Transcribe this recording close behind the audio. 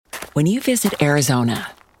When you visit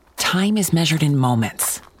Arizona, time is measured in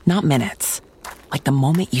moments, not minutes. Like the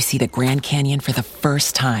moment you see the Grand Canyon for the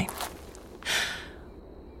first time.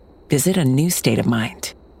 Visit a new state of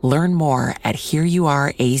mind. Learn more at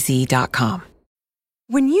hereyouareaz.com.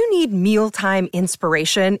 When you need mealtime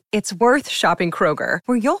inspiration, it's worth shopping Kroger,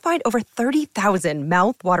 where you'll find over 30,000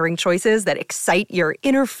 mouth-watering choices that excite your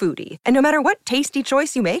inner foodie. And no matter what tasty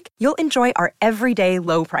choice you make, you'll enjoy our everyday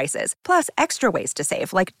low prices, plus extra ways to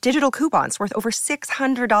save, like digital coupons worth over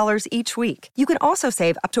 $600 each week. You can also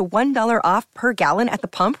save up to $1 off per gallon at the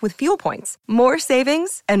pump with fuel points. More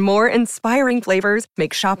savings and more inspiring flavors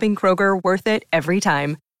make shopping Kroger worth it every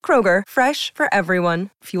time. Kroger, fresh for everyone.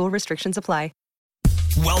 Fuel restrictions apply.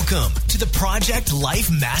 Welcome to the Project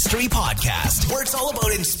Life Mastery Podcast, where it's all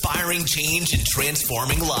about inspiring change and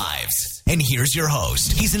transforming lives. And here's your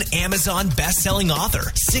host. He's an Amazon best-selling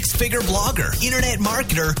author, six-figure blogger, internet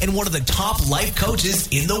marketer, and one of the top life coaches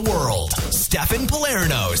in the world, Stefan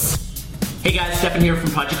Palernos. Hey guys, Stefan here from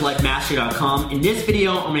ProjectLifeMastery.com. In this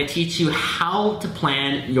video, I'm going to teach you how to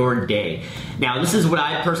plan your day. Now, this is what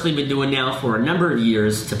I've personally been doing now for a number of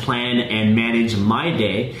years to plan and manage my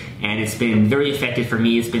day, and it's been very effective for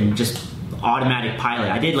me. It's been just automatic pilot.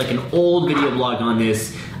 I did like an old video blog on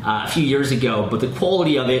this a few years ago, but the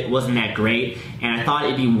quality of it wasn't that great, and I thought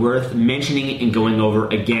it'd be worth mentioning and going over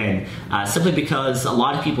again, simply because a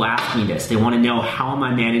lot of people ask me this. They want to know, how am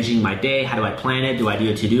I managing my day? How do I plan it? Do I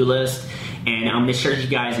do a to-do list? And I'm going to share with you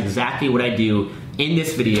guys exactly what I do in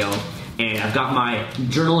this video. And I've got my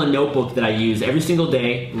journal and notebook that I use every single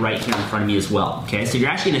day right here in front of me as well. Okay, so you're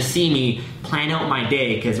actually going to see me plan out my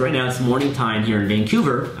day, because right now it's morning time here in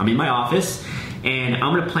Vancouver. I'm in my office, and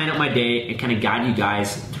I'm going to plan out my day and kind of guide you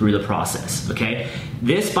guys through the process. Okay,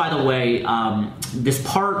 this, by the way, this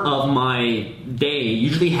part of my day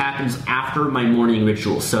usually happens after my morning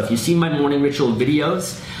ritual. So if you see my morning ritual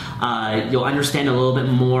videos, you'll understand a little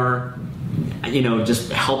bit more,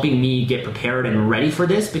 just helping me get prepared and ready for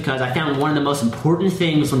this, because I found one of the most important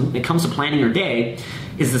things when it comes to planning your day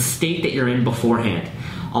is the state that you're in beforehand.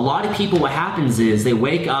 A lot of people, what happens is they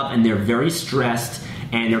wake up and they're very stressed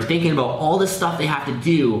and they're thinking about all this stuff they have to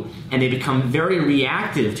do, and they become very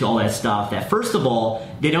reactive to all that stuff that, first of all,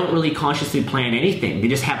 they don't really consciously plan anything. They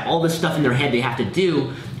just have all this stuff in their head they have to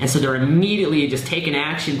do, and so they're immediately just taking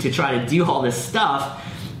action to try to do all this stuff.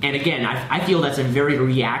 And again, I feel that's a very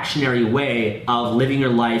reactionary way of living your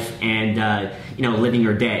life and living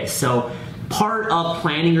your day. So part of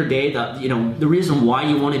planning your day, the reason why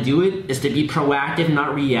you want to do it is to be proactive,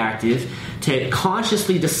 not reactive, to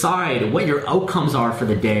consciously decide what your outcomes are for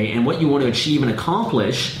the day and what you want to achieve and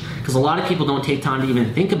accomplish, because a lot of people don't take time to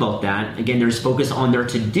even think about that. Again, they're just focused on their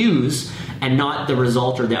to-dos and not the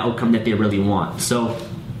result or the outcome that they really want. So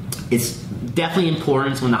it's definitely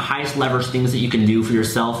important. It's one of the highest leverage things that you can do for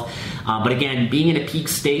yourself. But again, being in a peak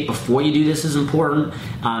state before you do this is important,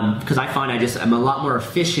 because I find I'm a lot more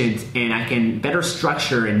efficient and I can better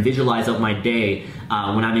structure and visualize out my day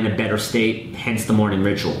when I'm in a better state, hence the morning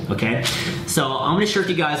ritual, okay? So I'm going to share with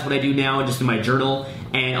you guys what I do now just in my journal.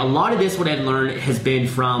 And a lot of this, what I've learned, has been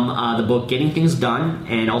from the book Getting Things Done,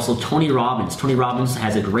 and also Tony Robbins. Tony Robbins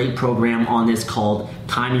has a great program on this called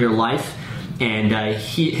Time Your Life. And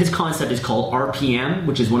his concept is called RPM,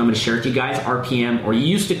 which is what I'm going to share with you guys, RPM, or you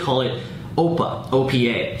used to call it OPA,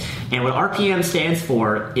 O-P-A. And what RPM stands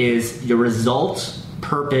for is your Result,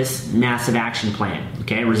 Purpose, Massive Action Plan.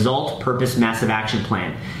 Okay, Result, Purpose, Massive Action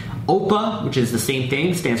Plan. OPA, which is the same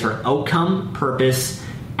thing, stands for Outcome, Purpose,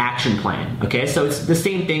 Action Plan. Okay, so it's the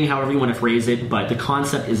same thing, however you want to phrase it, but the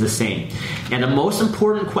concept is the same. And the most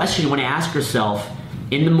important question you want to ask yourself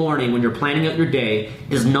in the morning when you're planning out your day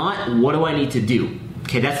is not, what do I need to do?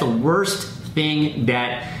 Okay, that's the worst thing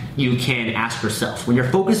that you can ask yourself. When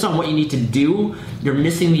you're focused on what you need to do, you're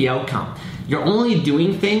missing the outcome. You're only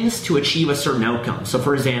doing things to achieve a certain outcome. So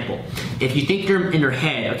for example, if you think you're in your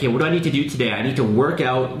head, okay, what do I need to do today? I need to work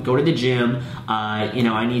out, go to the gym, I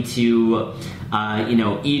need to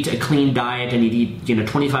eat a clean diet, I need to eat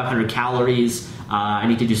 2,500 calories, I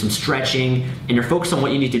need to do some stretching, and you're focused on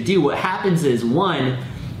what you need to do. What happens is, one,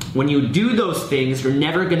 when you do those things, you're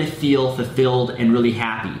never going to feel fulfilled and really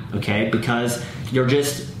happy, okay? Because you're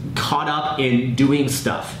just caught up in doing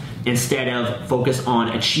stuff instead of focus on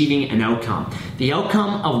achieving an outcome. The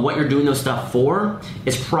outcome of what you're doing those stuff for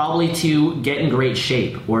is probably to get in great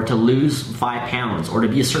shape, or to lose 5 pounds, or to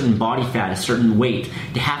be a certain body fat, a certain weight,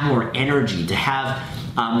 to have more energy, to have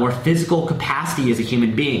more physical capacity as a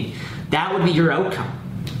human being. That would be your outcome.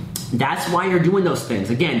 that's why you're doing those things.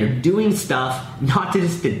 Again, you're doing stuff not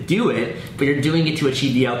just to do it, but you're doing it to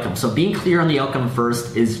achieve the outcome. So being clear on the outcome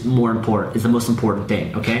first is the most important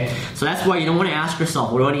thing, okay? So that's why you don't want to ask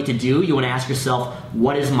yourself, what do I need to do? You want to ask yourself,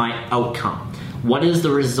 what is my outcome? What is the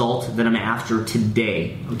result that I'm after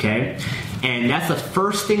today, okay? And that's the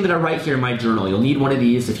first thing that I write here in my journal. You'll need one of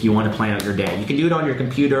these if you want to plan out your day. You can do it on your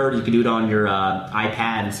computer, you can do it on your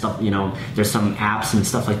iPad and stuff, there's some apps and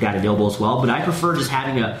stuff like that available as well, but I prefer just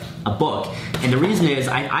having a book. And the reason is,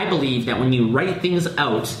 I believe that when you write things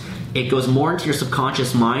out, it goes more into your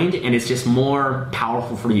subconscious mind and it's just more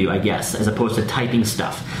powerful for you, I guess, as opposed to typing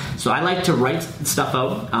stuff. So I like to write stuff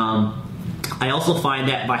out. I also find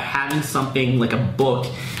that by having something like a book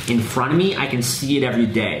in front of me, I can see it every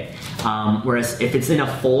day. Whereas if it's in a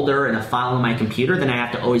folder and a file on my computer, then I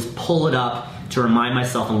have to always pull it up to remind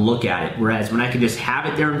myself and look at it. Whereas when I can just have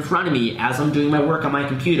it there in front of me as I'm doing my work on my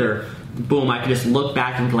computer, boom, I can just look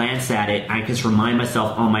back and glance at it. I can just remind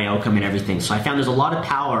myself on my outcome and everything. So I found there's a lot of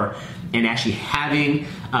power in actually having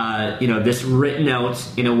this written out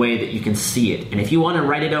in a way that you can see it. And if you want to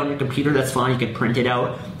write it out on your computer, that's fine. You can print it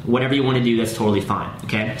out. Whatever you want to do, that's totally fine,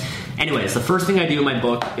 okay? Anyways, the first thing I do in my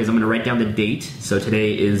book is I'm going to write down the date. So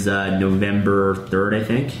today is November 3rd, I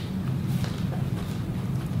think.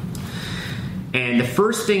 And the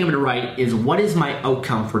first thing I'm going to write is, what is my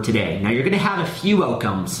outcome for today? Now, you're going to have a few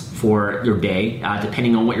outcomes for your day,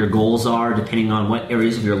 depending on what your goals are, depending on what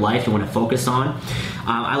areas of your life you want to focus on.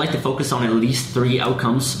 I like to focus on at least 3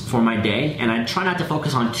 outcomes for my day, and I try not to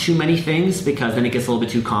focus on too many things because then it gets a little bit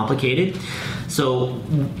too complicated. So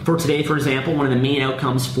for today, for example, one of the main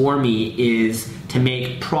outcomes for me is to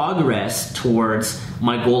make progress towards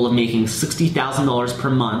my goal of making $60,000 per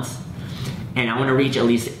month. And I want to reach at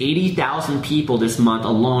least 80,000 people this month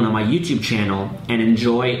alone on my YouTube channel and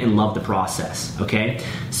enjoy and love the process, okay?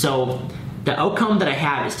 So the outcome that I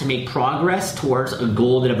have is to make progress towards a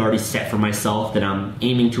goal that I've already set for myself that I'm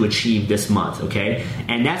aiming to achieve this month, okay?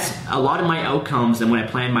 And that's a lot of my outcomes, and when I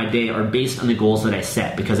plan my day are based on the goals that I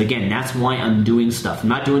set, because again, that's why I'm doing stuff. I'm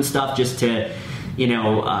not doing stuff just to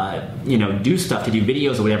do stuff, to do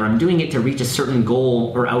videos or whatever. I'm doing it to reach a certain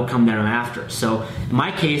goal or outcome that I'm after. So in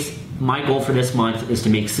my case, my goal for this month is to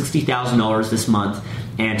make $60,000 this month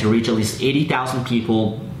and to reach at least 80,000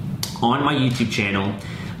 people on my YouTube channel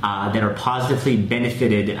that are positively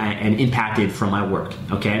benefited and impacted from my work,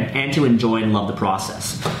 okay? And to enjoy and love the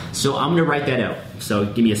process. So I'm gonna write that out. So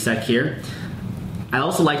give me a sec here. I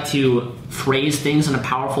also like to phrase things in a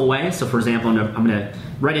powerful way. So for example, I'm gonna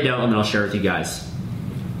write it out and then I'll share it with you guys.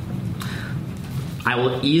 I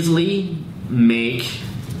will easily make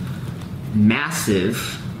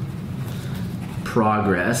massive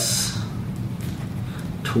progress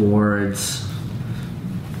towards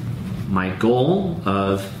my goal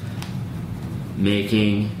of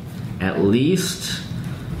making at least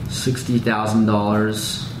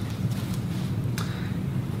 $60,000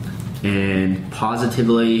 and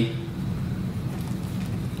positively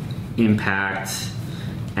impact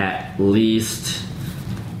at least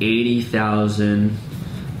 80,000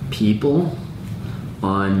 people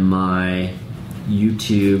on my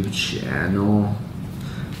YouTube channel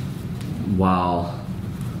while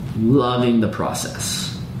loving the process.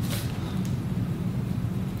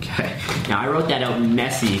 Okay, now I wrote that out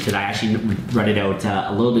messy because I actually read it out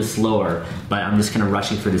a little bit slower, but I'm just kind of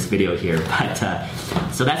rushing for this video here. But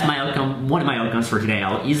so that's my outcome. One of my outcomes for today.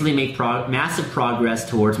 I'll easily make massive progress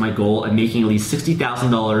towards my goal of making at least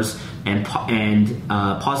 $60,000 and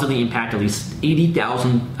positively impact at least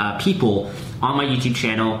 80,000 people on my YouTube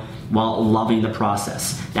channel while loving the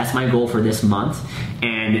process. That's my goal for this month.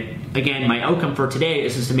 And again, my outcome for today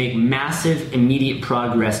is just to make massive immediate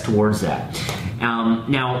progress towards that.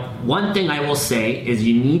 Now, one thing I will say is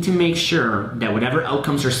you need to make sure that whatever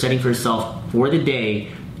outcomes you're setting for yourself for the day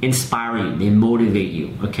inspire you, they motivate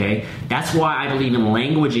you, okay? That's why I believe in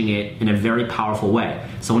languaging it in a very powerful way.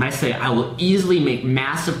 So when I say I will easily make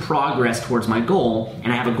massive progress towards my goal,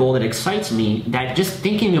 and I have a goal that excites me, that just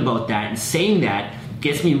thinking about that and saying that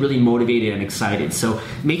gets me really motivated and excited. So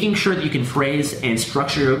making sure that you can phrase and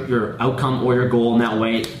structure your outcome or your goal in that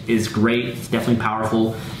way is great. It's definitely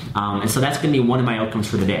powerful. And so that's gonna be one of my outcomes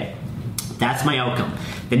for the day. That's my outcome.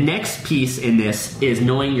 The next piece in this is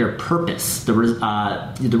knowing your purpose, the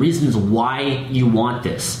reasons why you want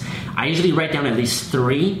this. I usually write down at least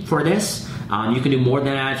 3 for this. You can do more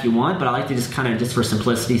than that if you want, but I like to just kind of, just for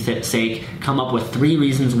simplicity's sake, come up with 3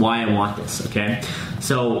 reasons why I want this, okay?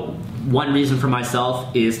 So one reason for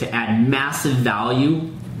myself is to add massive value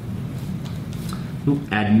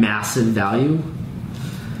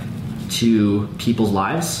to people's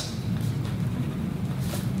lives.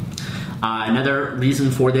 Another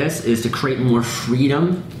reason for this is to create more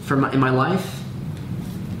freedom in my life.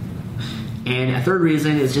 And a third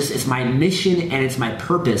reason is just it's my mission and it's my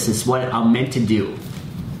purpose. It's what I'm meant to do.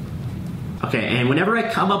 Okay, and whenever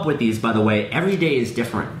I come up with these, by the way, every day is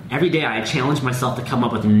different. Every day I challenge myself to come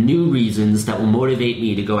up with new reasons that will motivate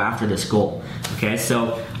me to go after this goal. Okay,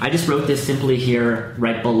 so I just wrote this simply here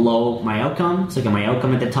right below my outcome. So I got my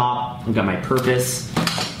outcome at the top, I've got my purpose.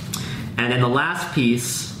 And then the last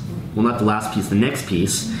piece, well not the last piece, the next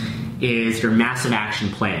piece, is your massive action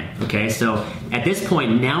plan. Okay, so at this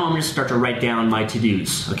point now I'm going to start to write down my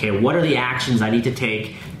to-dos. Okay, what are the actions I need to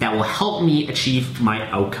take that will help me achieve my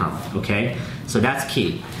outcome? Okay, so that's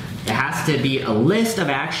key. It has to be a list of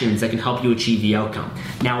actions that can help you achieve the outcome.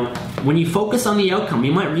 Now, when you focus on the outcome,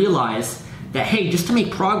 you might realize that, hey, just to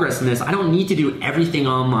make progress in this, I don't need to do everything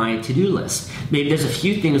on my to-do list. Maybe there's a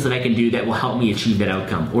few things that I can do that will help me achieve that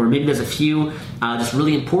outcome. Or maybe there's a few just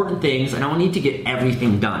really important things and I don't need to get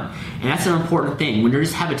everything done. And that's an important thing. When you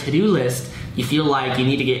just have a to-do list, you feel like you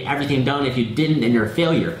need to get everything done. If you didn't, then you're a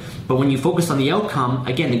failure. But when you focus on the outcome,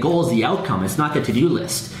 again, the goal is the outcome. It's not the to-do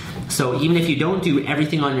list. So even if you don't do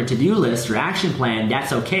everything on your to-do list, your action plan,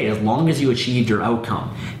 that's okay as long as you achieved your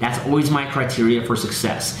outcome. That's always my criteria for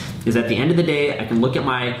success. Is at the end of the day, I can look at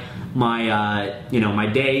my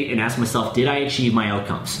day and ask myself, did I achieve my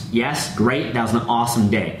outcomes? Yes, great, that was an awesome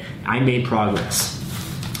day. I made progress.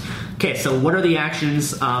 Okay, so what are the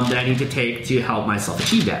actions that I need to take to help myself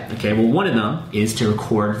achieve that? Okay, well, one of them is to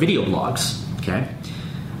record video blogs. Okay,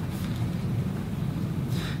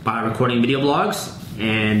 by recording video blogs.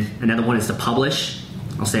 And another one is to publish.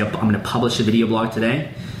 I'll say I'm going to publish a video blog today.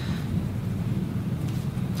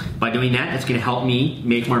 By doing that, it's going to help me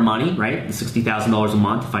make more money, right? $60,000 a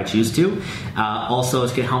month if I choose to. Also,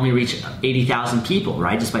 it's going to help me reach 80,000 people,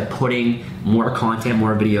 right? Just by putting more content,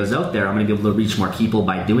 more videos out there, I'm going to be able to reach more people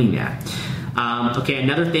by doing that. Okay,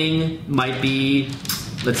 another thing might be,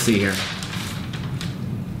 let's see here.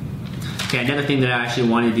 Okay, another thing that I actually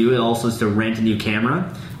want to do also is to rent a new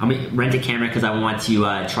camera. I'm going to rent a camera because I want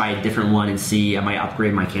to try a different one and see, I might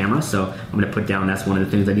upgrade my camera. So I'm going to put down that's one of the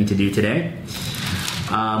things I need to do today.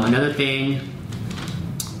 Another thing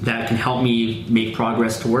that can help me make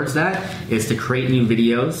progress towards that is to create new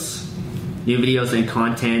videos and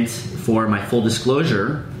content for my full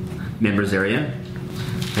disclosure members area.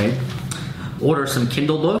 Okay. Order some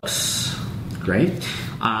Kindle books. Great.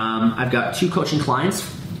 I've got 2 coaching clients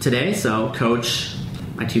today, so coach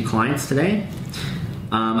my 2 clients today.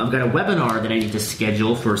 I've got a webinar that I need to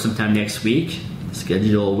schedule for sometime next week.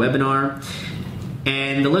 Schedule a webinar.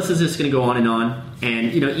 And the list is just going to go on and on.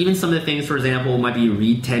 And even some of the things, for example, might be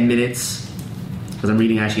read 10 minutes. Because I'm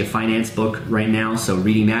reading actually a finance book right now. So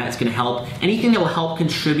reading that is going to help. Anything that will help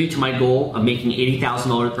contribute to my goal of making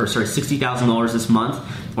 $60,000 this month,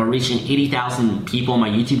 or reaching 80,000 people on my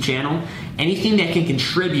YouTube channel. Anything that can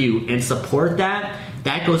contribute and support that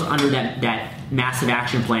goes under that massive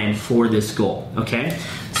action plan for this goal, okay?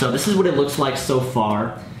 So this is what it looks like so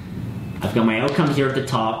far. I've got my outcome here at the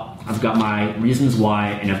top, I've got my reasons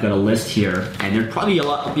why, and I've got a list here, and there'd probably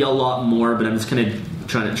be a lot more, but I'm just gonna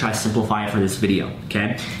try to simplify it for this video,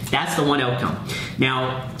 okay? That's the one outcome.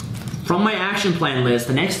 Now, from my action plan list,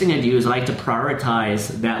 the next thing I do is I like to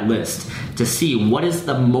prioritize that list to see what is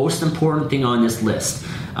the most important thing on this list.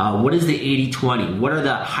 What is the 80-20? What are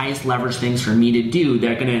the highest leverage things for me to do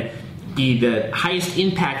that are gonna be the highest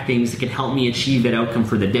impact things that can help me achieve that outcome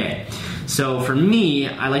for the day? So for me,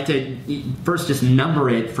 I like to first just number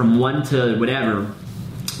it from 1 to whatever,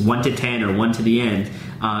 1 to 10 or 1 to the end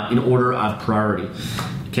in order of priority.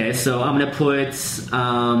 Okay, so I'm gonna put,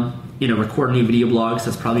 record new video blogs.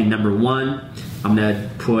 That's probably number 1. I'm gonna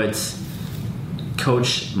put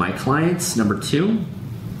coach my clients, number 2.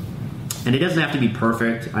 And it doesn't have to be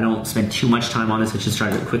perfect. I don't spend too much time on this. I just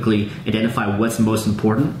try to quickly identify what's most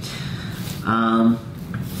important.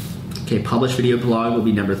 Okay, publish video blog will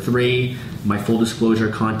be number 3. My full disclosure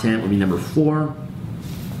content will be number 4.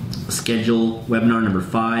 Schedule webinar number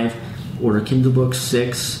 5. Order Kindle books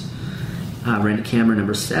 6. Rent a camera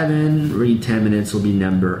number 7. Read 10 minutes will be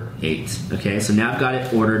number 8. Okay, so now I've got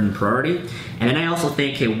it ordered in priority. And then I also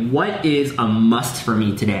think, okay, what is a must for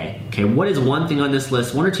me today? Okay, what is one thing on this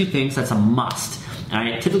list, 1 or 2 things that's a must? And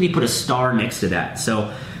I typically put a star next to that.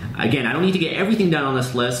 So again, I don't need to get everything done on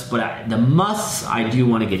this list, but the musts I do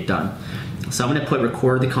want to get done. So I'm going to put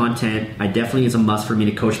record the content. I definitely is a must for me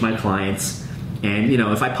to coach my clients. And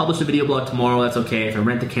if I publish a video blog tomorrow, that's okay. If I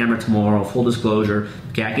rent the camera tomorrow, full disclosure,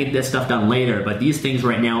 okay, I can get that stuff done later, but these things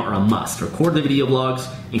right now are a must. Record the video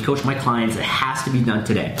blogs and coach my clients. It has to be done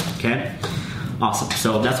today, okay? Awesome,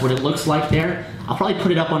 so that's what it looks like there. I'll probably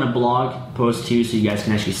put it up on a blog post too so you guys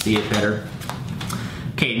can actually see it better.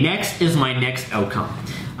 Okay, next is my next outcome.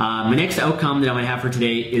 My next outcome that I'm going to have for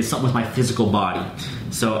today is something with my physical body.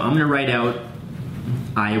 So I'm going to write out,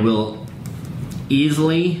 I will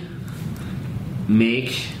easily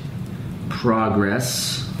make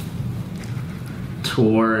progress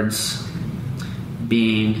towards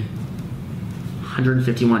being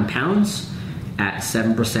 151 pounds at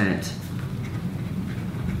 7%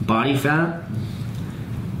 body fat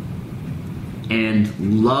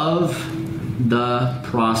and love the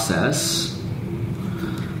process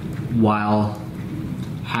while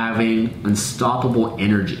having unstoppable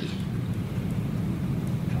energy.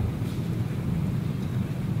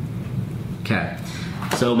 Okay,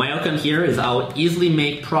 so my outcome here is I'll easily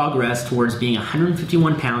make progress towards being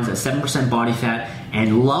 151 pounds at 7% body fat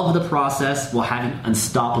and love the process while having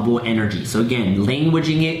unstoppable energy. So again,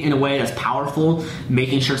 languaging it in a way that's powerful,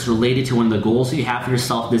 making sure it's related to one of the goals that you have for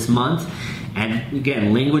yourself this month. And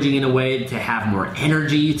again, languaging in a way to have more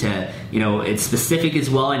energy, to, it's specific as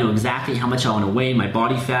well. I know exactly how much I want to weigh, my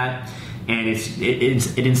body fat, and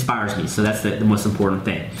it inspires me. So that's the most important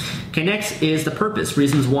thing. Okay, next is the purpose,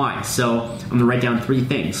 reasons why. So I'm going to write down 3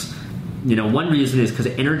 things. One reason is because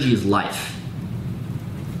energy is life.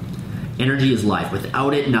 Energy is life.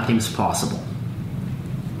 Without it, nothing's possible.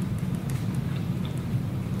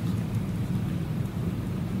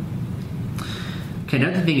 Okay,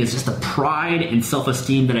 another thing is just the pride and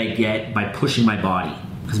self-esteem that I get by pushing my body.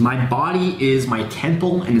 Because my body is my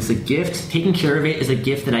temple and it's a gift. Taking care of it is a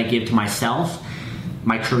gift that I give to myself,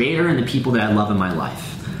 my creator, and the people that I love in my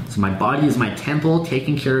life. So my body is my temple.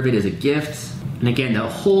 Taking care of it is a gift. And again, the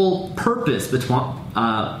whole purpose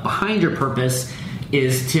behind your purpose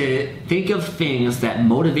is to think of things that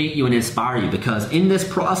motivate you and inspire you. Because in this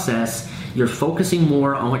process, you're focusing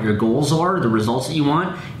more on what your goals are, the results that you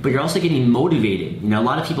want, but you're also getting motivated. A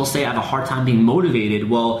lot of people say I have a hard time being motivated.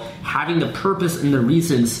 Well, having the purpose and the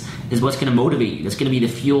reasons is what's going to motivate you. That's going to be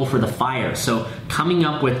the fuel for the fire. So coming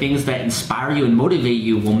up with things that inspire you and motivate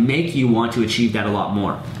you will make you want to achieve that a lot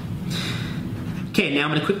more. Okay, now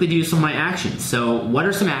I'm going to quickly do some of my actions. So what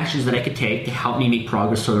are some actions that I could take to help me make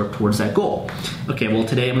progress towards that goal? Okay, well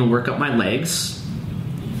today I'm going to work up my legs.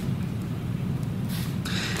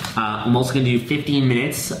 I'm also going to do 15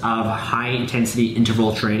 minutes of high intensity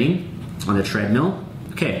interval training on the treadmill.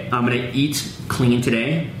 Okay, I'm going to eat clean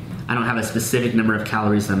today. I don't have a specific number of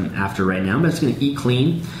calories I'm after right now, but I'm just going to eat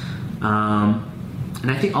clean. And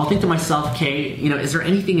I'll think to myself, okay, is there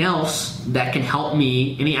anything else that can help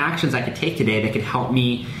me, any actions I could take today that could help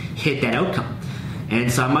me hit that outcome?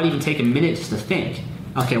 And so I might even take a minute just to think,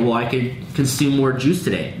 okay, well, I could consume more juice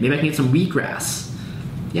today. Maybe I can get some wheatgrass.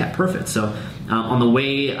 Yeah, perfect. So on the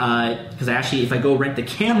way, because if I go rent the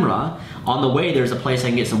camera, on the way there's a place I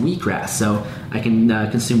can get some wheatgrass, so I can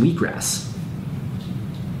consume wheatgrass.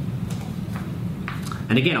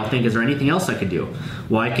 And again, I'll think, is there anything else I could do?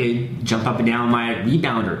 Well, I could jump up and down my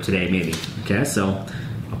rebounder today, maybe. Okay, so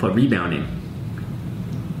I'll put rebounding.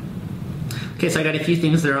 Okay, so I got a few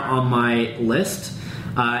things there on my list.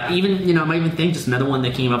 I might even think just another one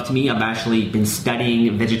that came up to me. I've actually been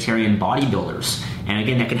studying vegetarian bodybuilders. And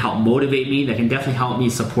again, that can help motivate me. That can definitely help me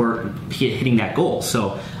support hitting that goal.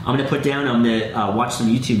 So I'm going to watch some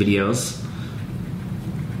YouTube videos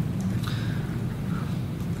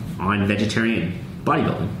on vegetarian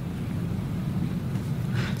bodybuilding.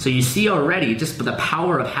 So you see already just the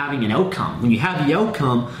power of having an outcome. When you have the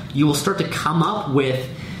outcome, you will start to come up with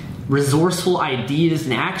resourceful ideas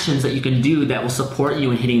and actions that you can do that will support you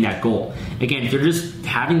in hitting that goal. Again, if you're just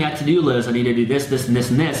having that to-do list, I need to do this, this, and this,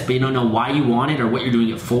 and this, but you don't know why you want it or what you're doing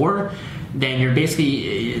it for, then you're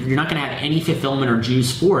not going to have any fulfillment or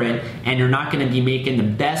juice for it, and you're not going to be making the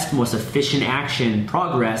best, most efficient action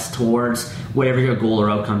progress towards whatever your goal or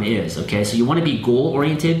outcome is. Okay, so you want to be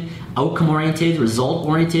goal-oriented, outcome-oriented,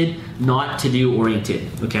 result-oriented, not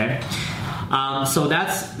to-do-oriented. Okay. So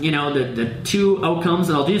that's, the 2 outcomes,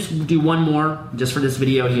 and I'll just do one more just for this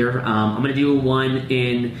video here. I'm going to do one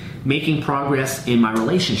in making progress in my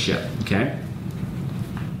relationship, okay?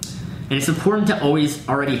 And it's important to always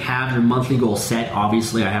already have your monthly goal set.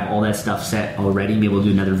 Obviously, I have all that stuff set already. Maybe we'll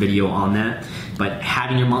do another video on that. But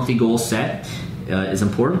having your monthly goal set is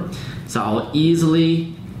important. So I'll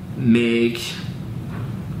easily make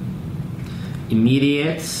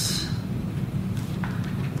immediate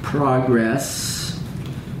progress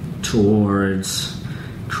towards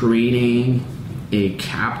creating a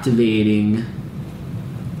captivating,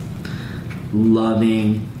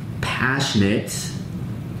 loving, passionate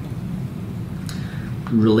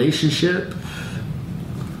relationship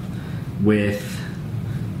with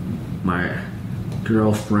my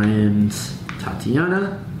girlfriend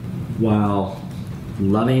Tatiana, while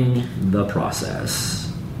loving the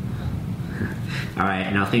process. All right,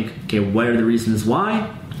 now think, okay, what are the reasons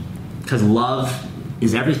why? Because love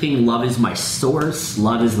is everything. Love is my source.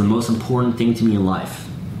 Love is the most important thing to me in life.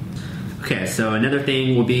 Okay, so another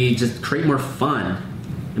thing will be just create more fun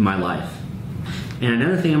in my life. And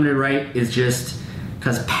another thing I'm going to write is just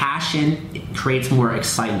because passion creates more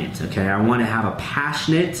excitement, okay? I want to have a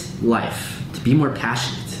passionate life, to be more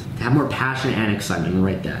passionate, to have more passion and excitement. I'm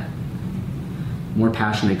going to write that. More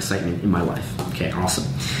passion and excitement in my life. Okay, awesome.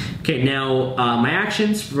 Okay, now my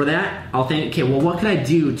actions for that, I'll think, okay, well, what can I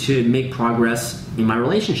do to make progress in my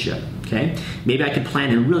relationship? Okay, maybe I could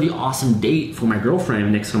plan a really awesome date for my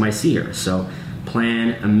girlfriend next time I see her. So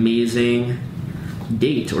plan amazing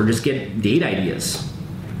date, or just get date ideas.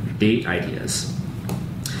 Date ideas.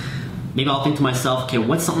 Maybe I'll think to myself, okay,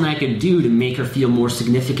 what's something I could do to make her feel more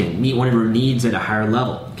significant, meet one of her needs at a higher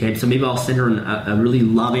level? Okay, so maybe I'll send her a really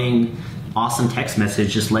loving, awesome text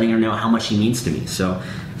message, just letting her know how much she means to me. So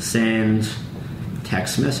send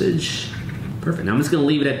text message. Perfect. Now I'm just going to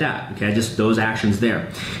leave it at that. Okay, just those actions there.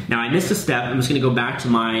 Now I missed a step. I'm just going to go back to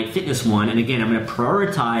my fitness one, and again, I'm going to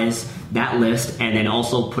prioritize that list and then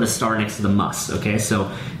also put a star next to the must. Okay, so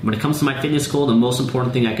when it comes to my fitness goal, the most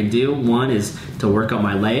important thing I can do, 1 is to work out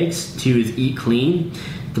my legs. 2 is eat clean.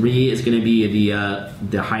 3 is going to be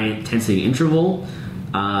the high intensity interval.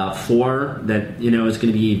 4 that is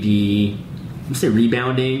going to be the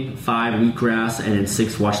rebounding. 5 wheatgrass, and then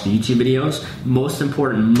 6 watch the YouTube videos. Most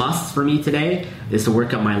important must for me today is to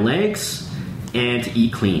work out my legs and to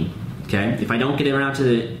eat clean. Okay, if I don't get around to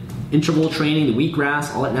the interval training, the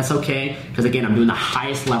wheatgrass, all that, that's okay, because again, I'm doing the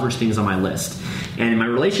highest leverage things on my list. And in my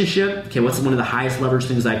relationship, okay, what's one of the highest leverage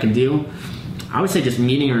things I can do? I would say just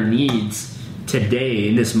meeting her needs today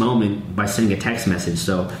in this moment by sending a text message.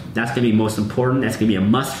 So that's going to be most important. That's going to be a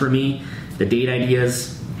must for me. The date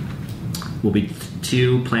ideas will be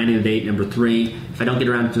 2, planning the date, number 3. If I don't get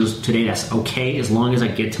around to those today, that's okay, as long as I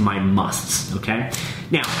get to my musts, okay?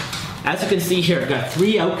 Now, as you can see here, I've got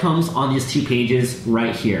 3 outcomes on these 2 pages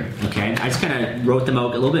right here, okay? I just kind of wrote them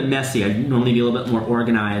out a little bit messy. I'd normally be a little bit more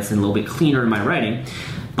organized and a little bit cleaner in my writing.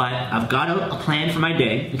 But I've got a plan for my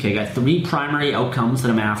day. Okay, I got 3 primary outcomes that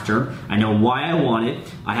I'm after. I know why I want it.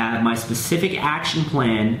 I have my specific action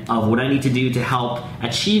plan of what I need to do to help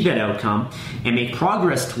achieve that outcome and make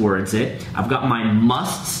progress towards it. I've got my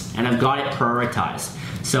musts and I've got it prioritized.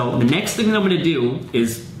 So the next thing that I'm going to do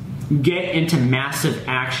is get into massive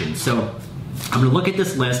action. So I'm going to look at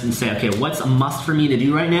this list and say, okay, what's a must for me to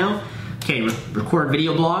do right now? Okay, record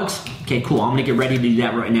video blogs. Okay, cool. I'm gonna get ready to do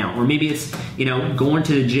that right now. Or maybe it's going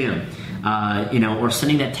to the gym, or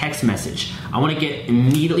sending that text message. I want to get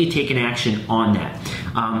immediately taking action on that.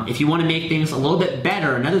 If you want to make things a little bit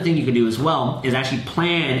better, another thing you can do as well is actually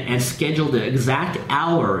plan and schedule the exact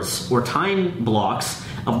hours or time blocks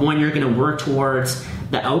of when you're going to work towards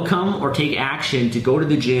the outcome or take action to go to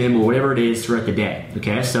the gym or whatever it is throughout the day.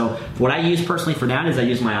 Okay, so what I use personally for that is I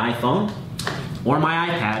use my iPhone or my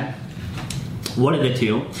iPad. One of the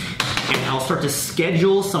 2, and I'll start to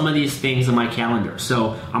schedule some of these things in my calendar.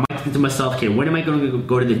 So I might think to myself, okay, when am I going to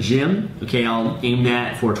go to the gym? Okay, I'll aim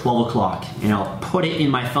that for 12 o'clock, and I'll put it in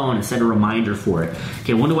my phone and set a reminder for it.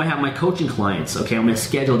 Okay, when do I have my coaching clients? Okay, I'm going to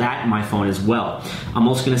schedule that in my phone as well. I'm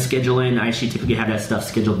also going to schedule in, I actually typically have that stuff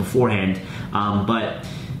scheduled beforehand, but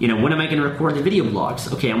when am I going to record the video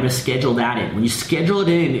blogs? Okay, I'm going to schedule that in. When you schedule it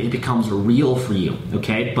in, it becomes real for you,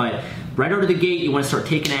 okay? But right out of the gate, you want to start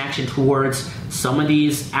taking action towards some of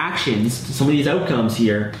these actions, some of these outcomes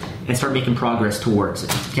here, and start making progress towards it,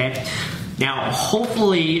 okay? Now,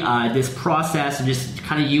 hopefully, this process and just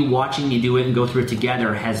kind of you watching me do it and go through it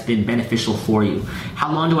together has been beneficial for you.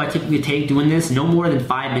 How long do I typically take doing this? No more than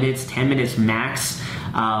 5 minutes, 10 minutes max.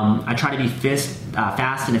 I try to be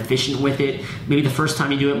fast and efficient with it. Maybe the first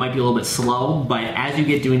time you do it might be a little bit slow, but as you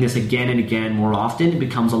get doing this again and again more often, it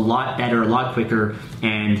becomes a lot better, a lot quicker,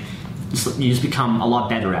 and you just become a lot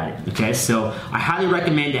better at it, okay? So I highly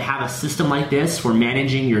recommend to have a system like this for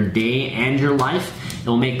managing your day and your life. It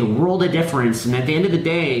will make the world a difference, and at the end of the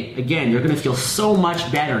day, again, you're going to feel so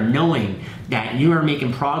much better knowing that you are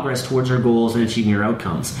making progress towards your goals and achieving your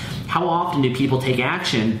outcomes. How often do people take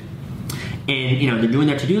action and they're doing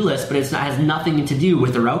their to-do list, but it has nothing to do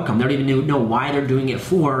with their outcome? They don't even know why they're doing it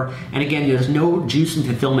for, and again, there's no juice and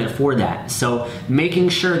fulfillment for that. So making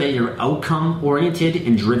sure that you're outcome oriented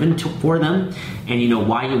and driven for them, and you know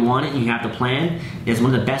why you want it and you have the plan, is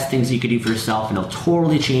one of the best things you could do for yourself, and it'll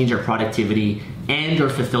totally change your productivity and your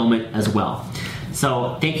fulfillment as well.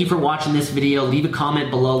 So thank you for watching this video. Leave a comment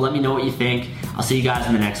below, let me know what you think. I'll see you guys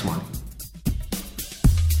in the next one.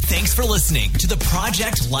 Thanks for listening to the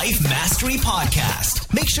Project Life Mastery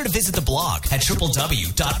Podcast. Make sure to visit the blog at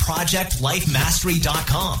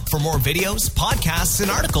www.projectlifemastery.com for more videos, podcasts,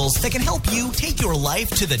 and articles that can help you take your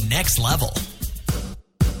life to the next level.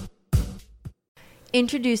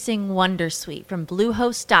 Introducing Wondersuite from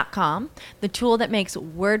Bluehost.com, the tool that makes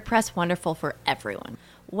WordPress wonderful for everyone.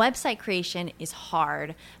 Website creation is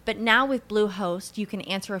hard, but now with Bluehost, you can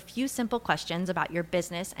answer a few simple questions about your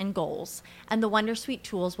business and goals, and the Wondersuite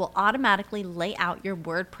tools will automatically lay out your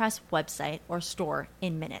WordPress website or store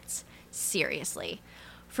in minutes. Seriously.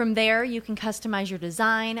 From there, you can customize your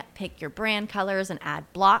design, pick your brand colors, and add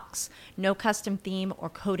blocks. No custom theme or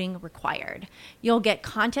coding required. You'll get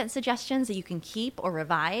content suggestions that you can keep or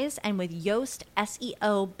revise, and with Yoast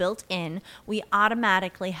SEO built in, we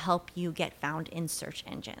automatically help you get found in search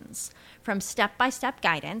engines. From step-by-step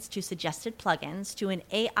guidance to suggested plugins to an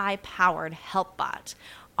AI-powered help bot,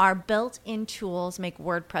 our built-in tools make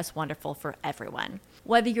WordPress wonderful for everyone.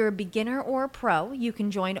 Whether you're a beginner or a pro, you can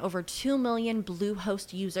join over 2 million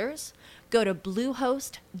Bluehost users. Go to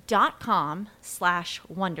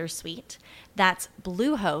bluehost.com/wondersuite. That's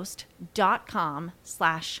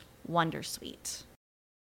bluehost.com/wondersuite.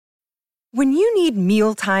 When you need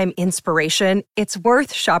mealtime inspiration, it's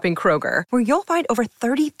worth shopping Kroger, where you'll find over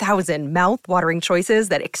 30,000 mouth-watering choices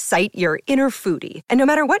that excite your inner foodie. And no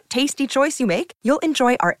matter what tasty choice you make, you'll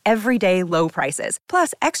enjoy our everyday low prices,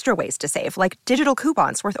 plus extra ways to save, like digital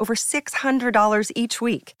coupons worth over $600 each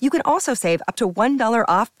week. You can also save up to $1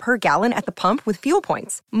 off per gallon at the pump with fuel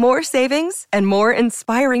points. More savings and more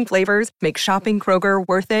inspiring flavors make shopping Kroger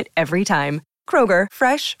worth it every time. Kroger,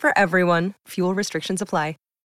 fresh for everyone. Fuel restrictions apply.